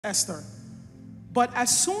Esther. But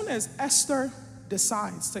as soon as Esther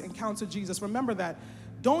decides to encounter Jesus, remember that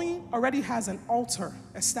Doine already has an altar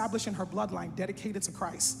established in her bloodline dedicated to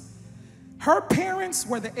Christ. Her parents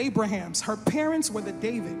were the Abrahams. Her parents were the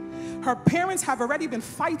David. Her parents have already been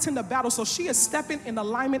fighting the battle, so she is stepping in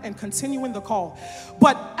alignment and continuing the call.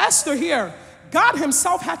 But Esther here, God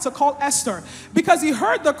himself had to call Esther because he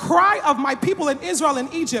heard the cry of my people in Israel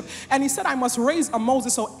and Egypt, and he said, I must raise a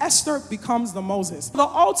Moses. So Esther becomes the Moses. The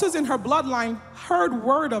altars in her bloodline heard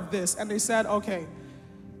word of this, and they said, okay,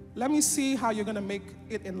 let me see how you're going to make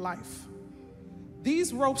it in life.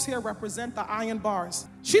 These ropes here represent the iron bars.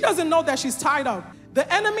 She doesn't know that she's tied up.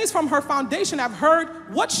 The enemies from her foundation have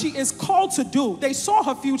heard what she is called to do. They saw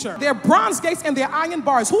her future. Their bronze gates and their iron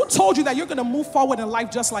bars. Who told you that you're going to move forward in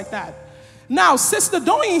life just like that? Now, Sister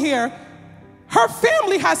Doine here, her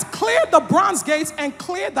family has cleared the bronze gates and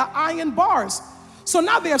cleared the iron bars. So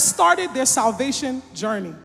now they have started their salvation journey.